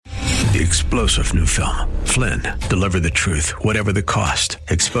The explosive new film, Flynn, deliver the truth, whatever the cost,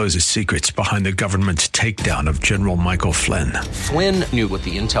 exposes secrets behind the government's takedown of General Michael Flynn. Flynn knew what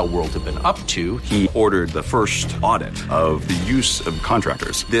the intel world had been up to. He ordered the first audit of the use of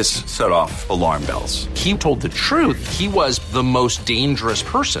contractors. This set off alarm bells. He told the truth. He was the most dangerous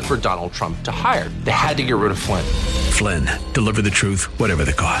person for Donald Trump to hire. They had to get rid of Flynn. Flynn, deliver the truth, whatever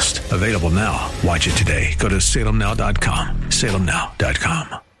the cost. Available now. Watch it today. Go to salemnow.com.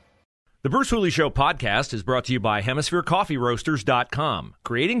 salemnow.com. The Bruce Hooley Show podcast is brought to you by HemisphereCoffeeRoasters.com.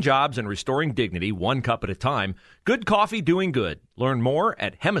 Creating jobs and restoring dignity one cup at a time. Good coffee doing good. Learn more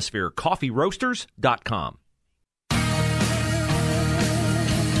at HemisphereCoffeeRoasters.com.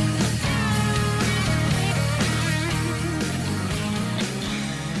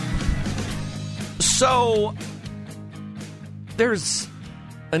 So, there's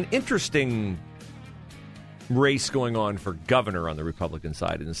an interesting race going on for governor on the Republican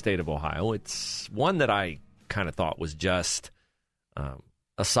side in the state of Ohio. It's one that I kind of thought was just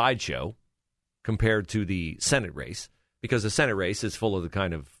a sideshow compared to the Senate race, because the Senate race is full of the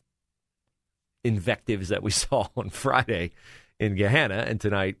kind of invectives that we saw on Friday in Gehenna, and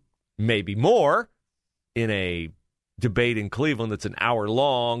tonight maybe more in a debate in Cleveland that's an hour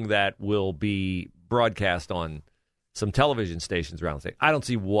long that will be broadcast on some television stations around the state. I don't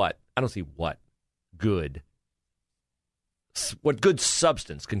see what good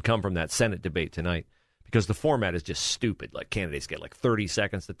substance can come from that Senate debate tonight, because the format is just stupid. Like, candidates get like 30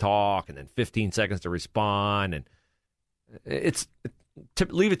 seconds to talk and then 15 seconds to respond, and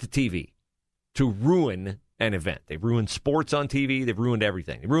leave it to TV to ruin an event. They've ruined sports on TV. They've ruined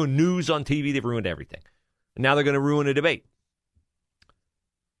everything. They ruined news on TV. They've ruined everything. And now they're going to ruin a debate.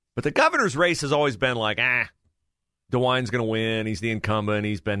 But the governor's race has always been like, DeWine's going to win. He's the incumbent.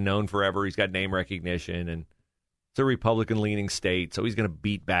 He's been known forever. He's got name recognition, and it's a Republican-leaning state, so he's going to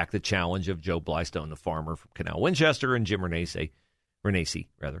beat back the challenge of Joe Blystone, the farmer from Canal Winchester, and Jim Renacci,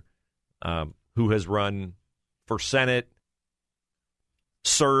 who has run for Senate,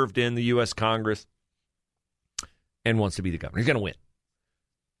 served in the U.S. Congress, and wants to be the governor. He's going to win.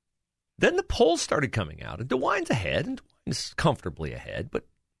 Then the polls started coming out, and DeWine's ahead, and DeWine's comfortably ahead, but,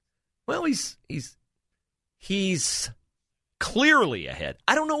 well, he's clearly ahead.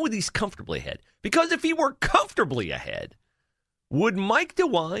 I don't know whether he's comfortably ahead, because if he were comfortably ahead, would Mike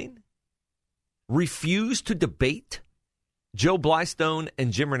DeWine refuse to debate Joe Blystone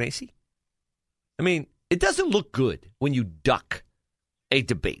and Jim Renacci? I mean, it doesn't look good when you duck a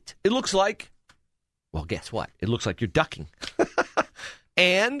debate. It looks like, well, guess what? It looks like you're ducking.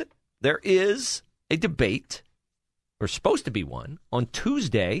 And there is a debate, or supposed to be one, on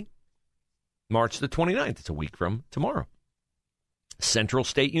Tuesday, March the 29th. It's a week from tomorrow. Central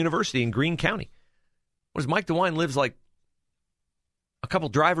State University in Greene County. Mike DeWine lives like a couple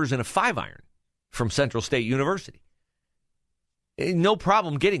drivers in a 5-iron from Central State University. No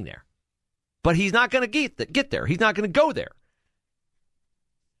problem getting there. But he's not going to get there. He's not going to go there.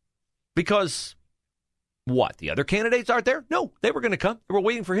 Because, what, the other candidates aren't there? No, they were going to come. They were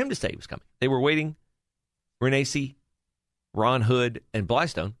waiting for him to say he was coming. They were waiting, Renacci, Ron Hood, and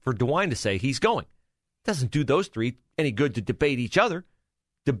Blystone, for DeWine to say he's going. Doesn't do those three any good to debate each other.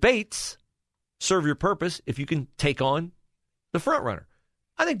 Debates serve your purpose if you can take on the front runner.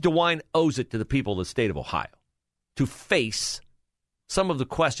 I think DeWine owes it to the people of the state of Ohio to face some of the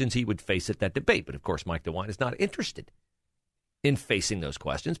questions he would face at that debate. But, of course, Mike DeWine is not interested in facing those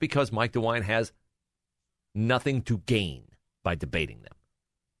questions, because Mike DeWine has nothing to gain by debating them.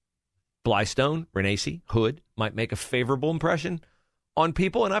 Blystone, Renacci, Hood might make a favorable impression on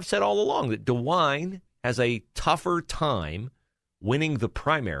people, and I've said all along that DeWine has a tougher time winning the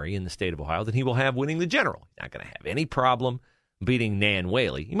primary in the state of Ohio than he will have winning the general. He's not going to have any problem beating Nan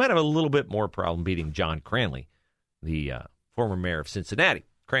Whaley. He might have a little bit more problem beating John Cranley, the former mayor of Cincinnati.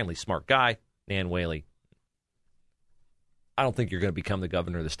 Cranley's a smart guy. Nan Whaley, I don't think you're going to become the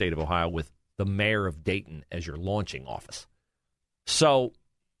governor of the state of Ohio with the mayor of Dayton as your launching office. So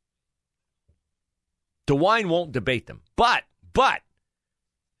DeWine won't debate them. But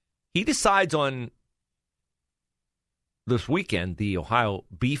he decides on this weekend, the Ohio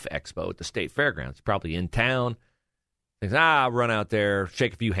Beef Expo at the State Fairgrounds, probably in town. Thinks, I'll run out there,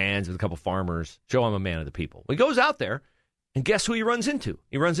 shake a few hands with a couple farmers, show I'm a man of the people. Well, he goes out there, and guess who he runs into?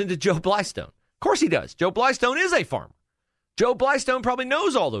 He runs into Joe Blystone. Of course he does. Joe Blystone is a farmer. Joe Blystone probably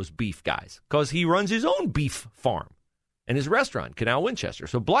knows all those beef guys because he runs his own beef farm and his restaurant, Canal Winchester.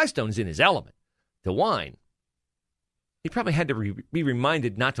 So Blystone's in his element. DeWine, he probably had to be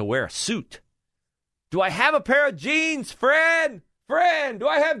reminded not to wear a suit. Do I have a pair of jeans, friend? Friend, do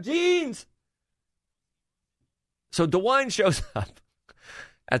I have jeans? So DeWine shows up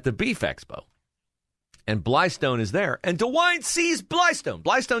at the Beef Expo. And Blystone is there. And Dewine sees Blystone.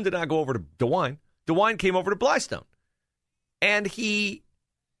 Blystone did not go over to Dewine. Dewine came over to Blystone. And he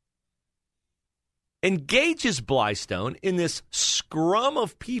engages Blystone in this scrum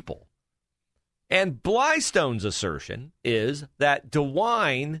of people. And Blystone's assertion is that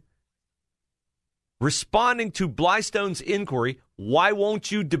Dewine, responding to Blystone's inquiry, why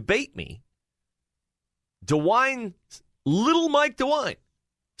won't you debate me? Dewine, little Mike Dewine,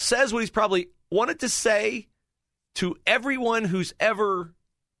 says what he's probably wanted to say to everyone who's ever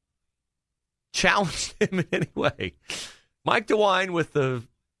challenged him in any way. Mike Dewine, with the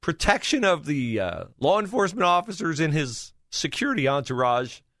protection of the law enforcement officers in his security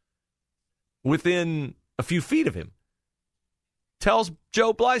entourage within a few feet of him, tells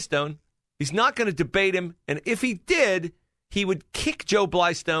Joe Blystone he's not going to debate him, and if he did, he would kick Joe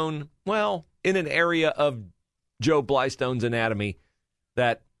Blystone, well, in an area of Joe Blystone's anatomy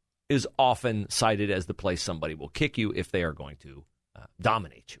that is often cited as the place somebody will kick you if they are going to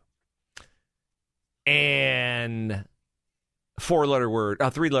dominate you. And three-letter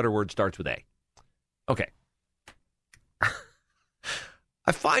word starts with A. Okay.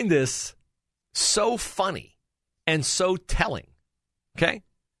 I find this so funny and so telling. Okay?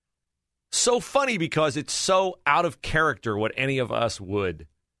 So funny because it's so out of character what any of us would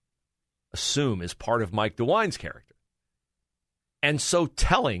assume is part of Mike Dewine's character. And so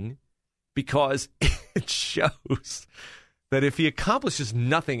telling because it shows that if he accomplishes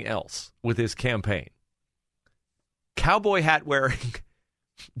nothing else with his campaign, cowboy hat wearing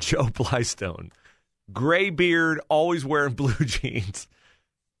Joe Blystone, gray beard, always wearing blue jeans,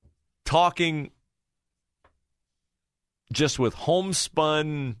 talking just with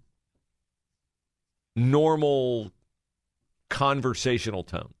homespun, normal conversational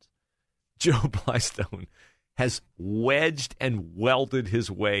tones. Joe Blystone has wedged and welded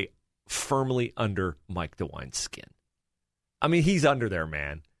his way firmly under Mike Dewine's skin. I mean, he's under there,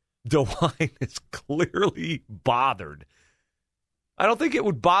 man. Dewine is clearly bothered. I don't think it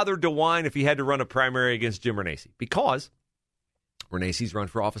would bother Dewine if he had to run a primary against Jim Renacci, because Renacci's run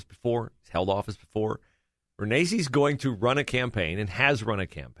for office before, he's held office before. Renacci's going to run a campaign and has run a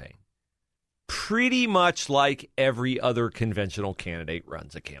campaign pretty much like every other conventional candidate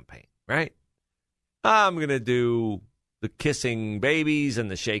runs a campaign, right? I'm going to do the kissing babies and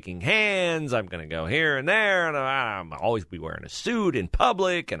the shaking hands. I'm going to go here and there, and I'll always be wearing a suit in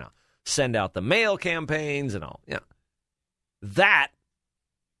public, and I'll send out the mail campaigns and all. Yeah, that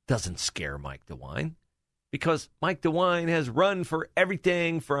doesn't scare Mike Dewine, because Mike Dewine has run for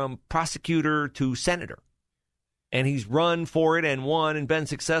everything from prosecutor to senator. And he's run for it and won and been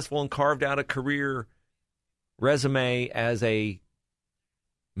successful and carved out a career resume as a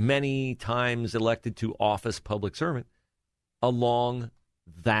many times elected to office public servant along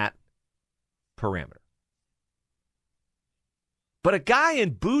that parameter. But a guy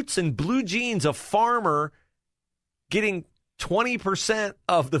in boots and blue jeans, a farmer, getting 20%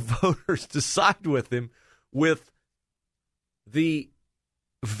 of the voters to side with him with the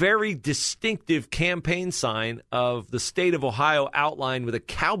very distinctive campaign sign of the state of Ohio outlined with a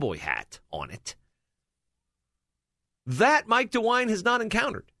cowboy hat on it. That Mike Dewine has not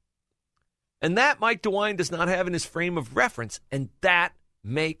encountered. And that Mike Dewine does not have in his frame of reference. And that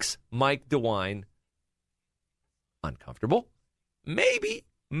makes Mike Dewine uncomfortable. Maybe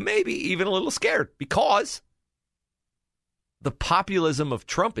even a little scared, because the populism of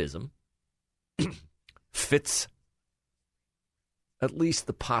Trumpism fits at least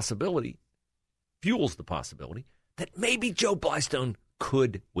the possibility, fuels the possibility, that maybe Joe Blystone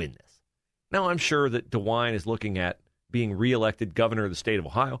could win this. Now, I'm sure that Dewine is looking at being reelected governor of the state of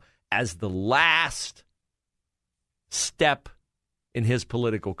Ohio as the last step in his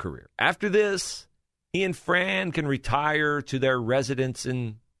political career. After this, he and Fran can retire to their residence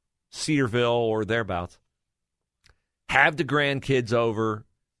in Cedarville or thereabouts, have the grandkids over,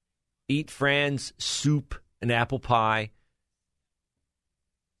 eat Fran's soup and apple pie,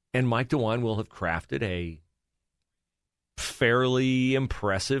 and Mike Dewine will have crafted a fairly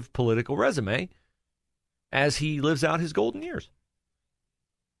impressive political resume as he lives out his golden years.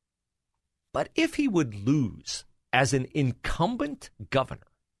 But if he would lose as an incumbent governor,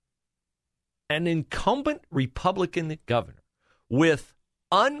 an incumbent Republican governor with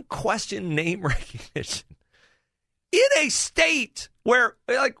unquestioned name recognition in a state where,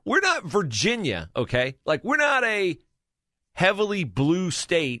 like, we're not Virginia, okay? Like, we're not a heavily blue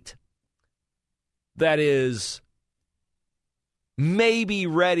state that is maybe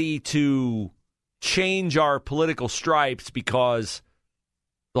ready to change our political stripes because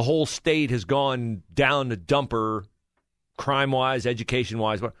the whole state has gone down the dumper crime-wise,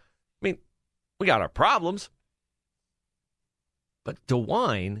 education-wise. I mean, we got our problems. But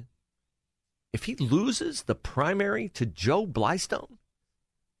Dewine, if he loses the primary to Joe Blystone,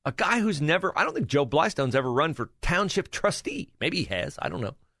 a guy who's never, I don't think Joe Blystone's ever run for township trustee. Maybe he has. I don't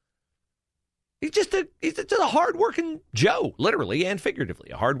know. He's just a hard-working Joe, literally and figuratively,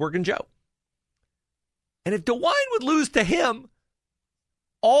 a hard-working Joe. And if Dewine would lose to him,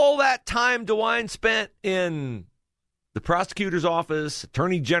 all that time Dewine spent in the prosecutor's office,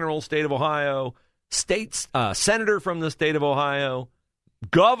 attorney general, state of Ohio, senator from the state of Ohio,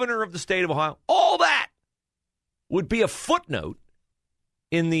 governor of the state of Ohio, all that would be a footnote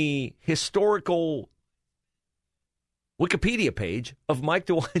in the historical Wikipedia page of Mike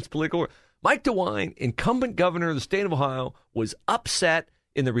DeWine's political. Mike DeWine, incumbent governor of the state of Ohio, was upset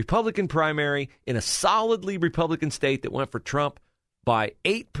in the Republican primary in a solidly Republican state that went for Trump by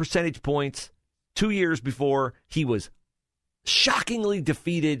 8 percentage points 2 years before. He was shockingly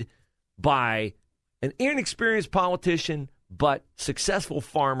defeated by an inexperienced politician but successful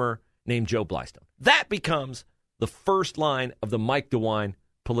farmer named Joe Blystone. That becomes the first line of the Mike DeWine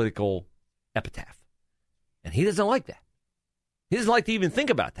political epitaph. And he doesn't like that. He doesn't like to even think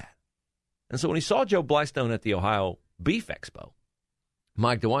about that. And so when he saw Joe Blystone at the Ohio Beef Expo,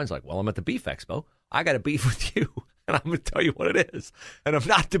 Mike DeWine's like, well, I'm at the Beef Expo. I got a beef with you, and I'm going to tell you what it is. And I'm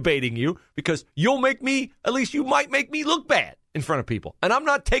not debating you because you'll make me, at least you might make me look bad in front of people. And I'm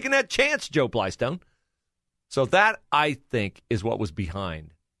not taking that chance, Joe Blystone. So that, I think, is what was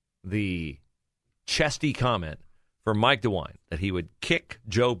behind the chesty comment for Mike DeWine, that he would kick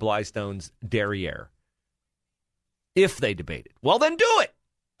Joe Blystone's derriere if they debated. Well, then do it.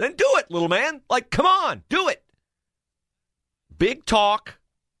 Then do it, little man. Like, come on, do it. Big talk,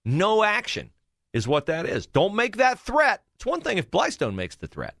 no action is what that is. Don't make that threat. It's one thing if Blystone makes the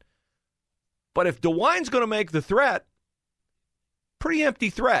threat. But if DeWine's going to make the threat, pretty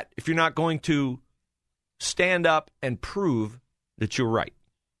empty threat if you're not going to stand up and prove that you're right.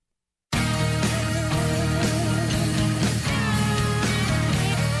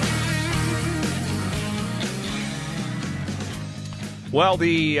 Well,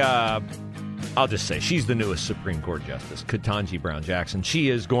 I'll just say she's the newest Supreme Court Justice, Ketanji Brown Jackson. She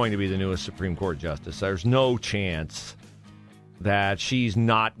is going to be the newest Supreme Court Justice. There's no chance that she's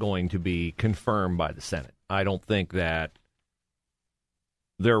not going to be confirmed by the Senate. I don't think that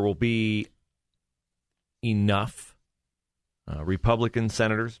there will be enough Republican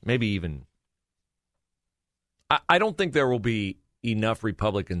senators, maybe even. I don't think there will be enough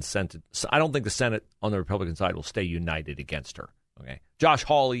Republican Senate. I don't think the Senate on the Republican side will stay united against her. Okay, Josh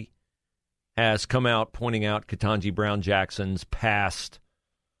Hawley has come out pointing out Ketanji Brown Jackson's past,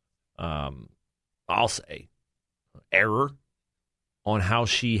 I'll say, error on how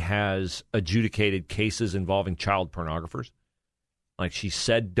she has adjudicated cases involving child pornographers. Like, she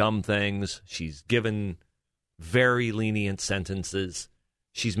said dumb things. She's given very lenient sentences.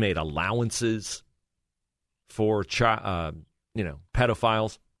 She's made allowances for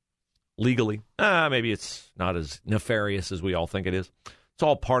pedophiles legally. Maybe it's not as nefarious as we all think it is. It's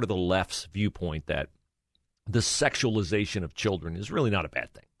all part of the left's viewpoint that the sexualization of children is really not a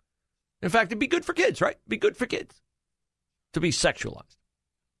bad thing. In fact, it'd be good for kids, right? It'd be good for kids to be sexualized.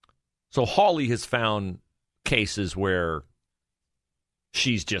 So Hawley has found cases where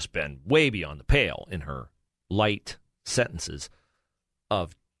she's just been way beyond the pale in her light sentences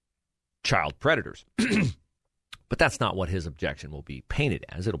of child predators. But that's not what his objection will be painted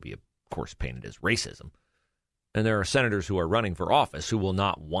as. It'll be, of course, painted as racism. And there are senators who are running for office who will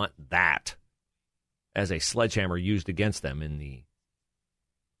not want that as a sledgehammer used against them in the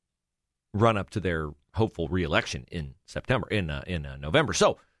run-up to their hopeful reelection in November.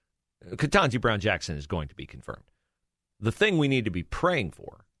 So Ketanji Brown Jackson is going to be confirmed. The thing we need to be praying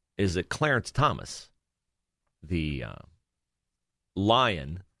for is that Clarence Thomas, the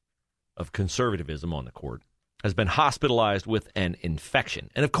lion of conservatism on the court, has been hospitalized with an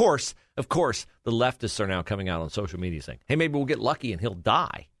infection. And of course, the leftists are now coming out on social media saying, hey, maybe we'll get lucky and he'll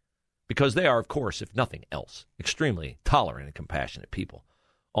die. Because they are, of course, if nothing else, extremely tolerant and compassionate people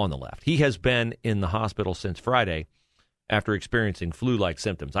on the left. He has been in the hospital since Friday after experiencing flu-like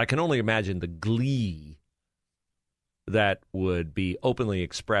symptoms. I can only imagine the glee that would be openly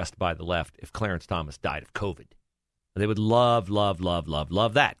expressed by the left if Clarence Thomas died of COVID. They would love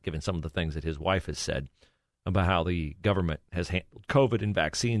that, given some of the things that his wife has said about how the government has handled COVID and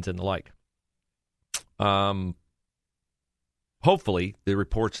vaccines and the like. Hopefully, the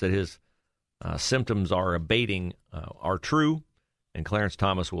reports that his symptoms are abating are true, and Clarence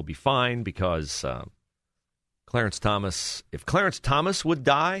Thomas will be fine because if Clarence Thomas would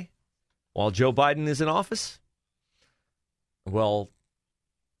die while Joe Biden is in office, Well,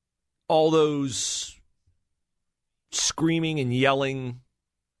 all those screaming and yelling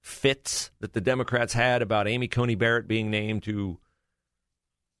fits that the Democrats had about Amy Coney Barrett being named to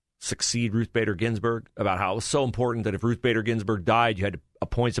succeed Ruth Bader Ginsburg, about how it was so important that if Ruth Bader Ginsburg died, you had to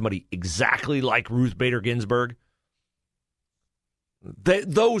appoint somebody exactly like Ruth Bader Ginsburg.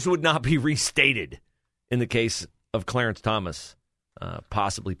 Those would not be restated in the case of Clarence Thomas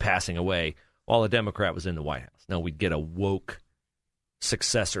possibly passing away while a Democrat was in the White House. Now, we'd get a woke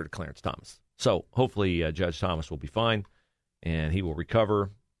successor to Clarence Thomas. So hopefully Judge Thomas will be fine and he will recover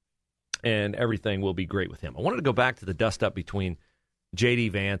and everything will be great with him. I wanted to go back to the dust-up between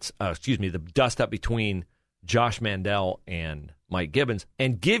the dust-up between Josh Mandel and Mike Gibbons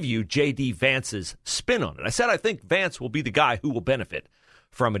and give you J.D. Vance's spin on it. I said I think Vance will be the guy who will benefit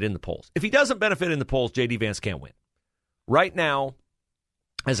from it in the polls. If he doesn't benefit in the polls, J.D. Vance can't win. Right now,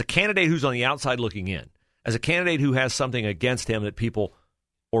 as a candidate who's on the outside looking in, as a candidate who has something against him that people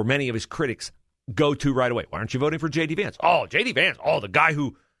or many of his critics go to right away. Why aren't you voting for J.D. Vance? Oh, J.D. Vance. Oh, the guy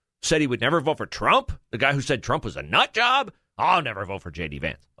who said he would never vote for Trump? The guy who said Trump was a nut job? I'll never vote for J.D.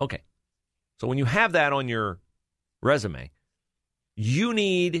 Vance. Okay. So when you have that on your resume, you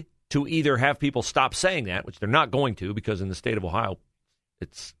need to either have people stop saying that, which they're not going to because in the state of Ohio,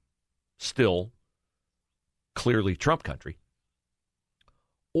 it's still clearly Trump country,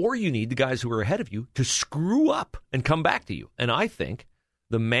 or you need the guys who are ahead of you to screw up and come back to you. And I think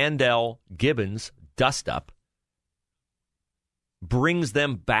the Mandel-Gibbons dust-up brings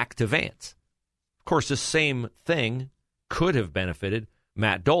them back to Vance. Of course, the same thing could have benefited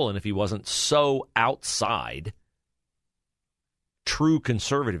Matt Dolan if he wasn't so outside true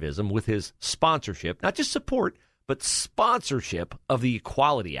conservatism with his sponsorship, not just support, but sponsorship of the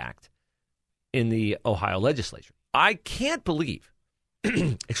Equality Act in the Ohio legislature. I can't believe,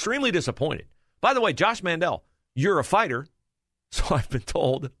 extremely disappointed. By the way, Josh Mandel, you're a fighter, so I've been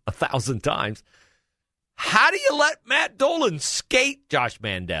told 1,000 times. How do you let Matt Dolan skate Josh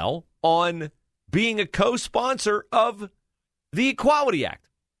Mandel on being a co-sponsor of the Equality Act?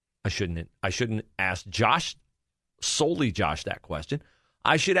 I shouldn't ask solely Josh that question.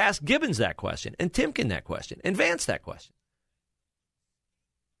 I should ask Gibbons that question, and Timken that question, and Vance that question.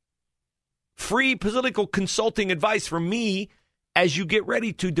 Free political consulting advice from me as you get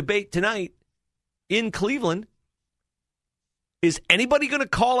ready to debate tonight in Cleveland. Is anybody going to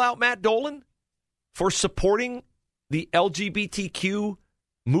call out Matt Dolan for supporting the LGBTQ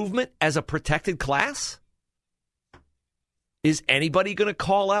movement as a protected class? Is anybody going to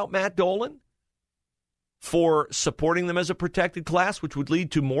call out Matt Dolan for supporting them as a protected class, which would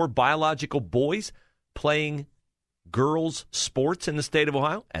lead to more biological boys playing girls' sports in the state of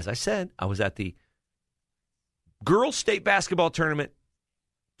Ohio? As I said, I was at the girls' state basketball tournament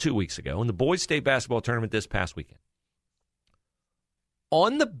 2 weeks ago and the boys' state basketball tournament this past weekend.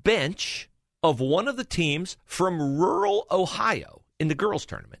 On the bench of one of the teams from rural Ohio in the girls'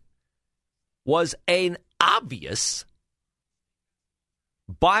 tournament was an obvious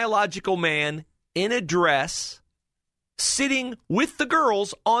biological man in a dress sitting with the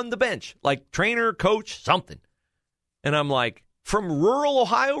girls on the bench, like trainer, coach, something. And I'm like, from rural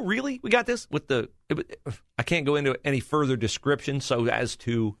Ohio, really? We got this? I can't go into any further description so as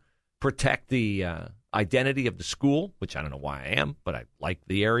to protect the identity of the school, which I don't know why I am, but I like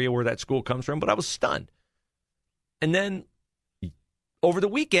the area where that school comes from, but I was stunned. And then over the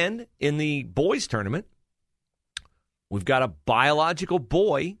weekend in the boys tournament, we've got a biological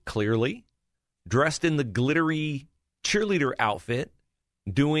boy, clearly, dressed in the glittery cheerleader outfit,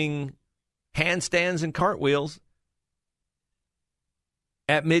 doing handstands and cartwheels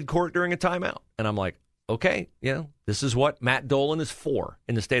at midcourt during a timeout. And I'm like, okay, this is what Matt Dolan is for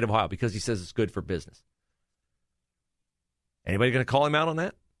in the state of Ohio because he says it's good for business. Anybody going to call him out on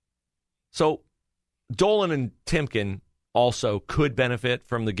that? So Dolan and Timken also could benefit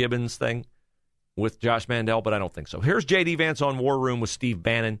from the Gibbons thing with Josh Mandel, but I don't think so. Here's J.D. Vance on War Room with Steve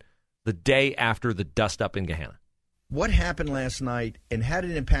Bannon the day after the dust-up in Gahanna. What happened last night, and how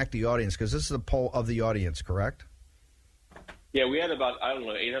did it impact the audience? Because this is a poll of the audience, correct? Yeah, we had about,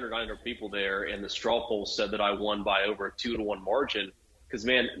 800, 900 people there, and the straw poll said that I won by over a 2-1 margin because,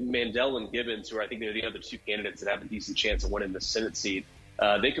 Mandel and Gibbons, who I think they're the other two candidates that have a decent chance of winning the Senate seat,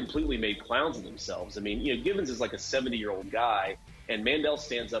 they completely made clowns of themselves. I mean, Gibbons is like a 70-year-old guy, and Mandel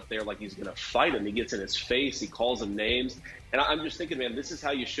stands up there like he's going to fight him. He gets in his face. He calls him names. And I'm just thinking, man, this is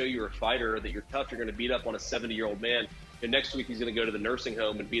how you show you're a fighter, that you're tough. You're going to beat up on a 70-year-old man. And next week he's going to go to the nursing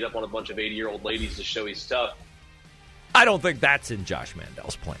home and beat up on a bunch of 80-year-old ladies to show he's tough. I don't think that's in Josh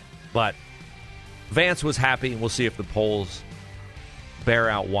Mandel's plan. But Vance was happy, and we'll see if the polls bear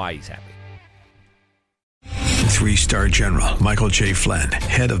out why he's happy. 3-star general Michael J. Flynn,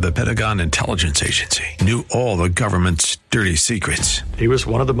 head of the Pentagon Intelligence Agency, knew all the government's dirty secrets. He was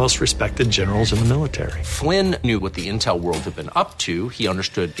one of the most respected generals in the military. Flynn knew what the intel world had been up to. He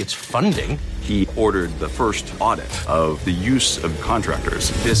understood its funding. He ordered the first audit of the use of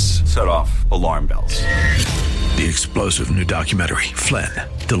contractors. This set off alarm bells. The explosive new documentary, Flynn,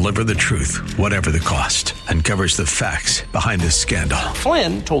 Deliver the Truth, Whatever the Cost, uncovers the facts behind this scandal.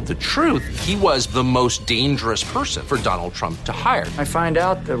 Flynn told the truth. He was the most dangerous person for Donald Trump to hire. I find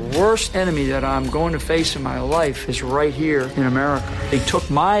out the worst enemy that I'm going to face in my life is right here in America. They took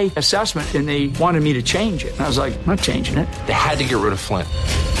my assessment and they wanted me to change it. And I was like, I'm not changing it. They had to get rid of Flynn.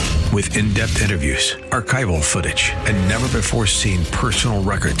 With in-depth interviews, archival footage, and never-before-seen personal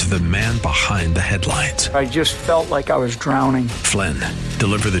records of the man behind the headlines. I just felt like I was drowning. Flynn,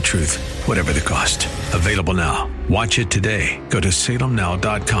 Deliver the Truth, Whatever the Cost. Available now. Watch it today. Go to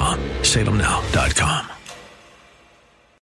salemnow.com. salemnow.com.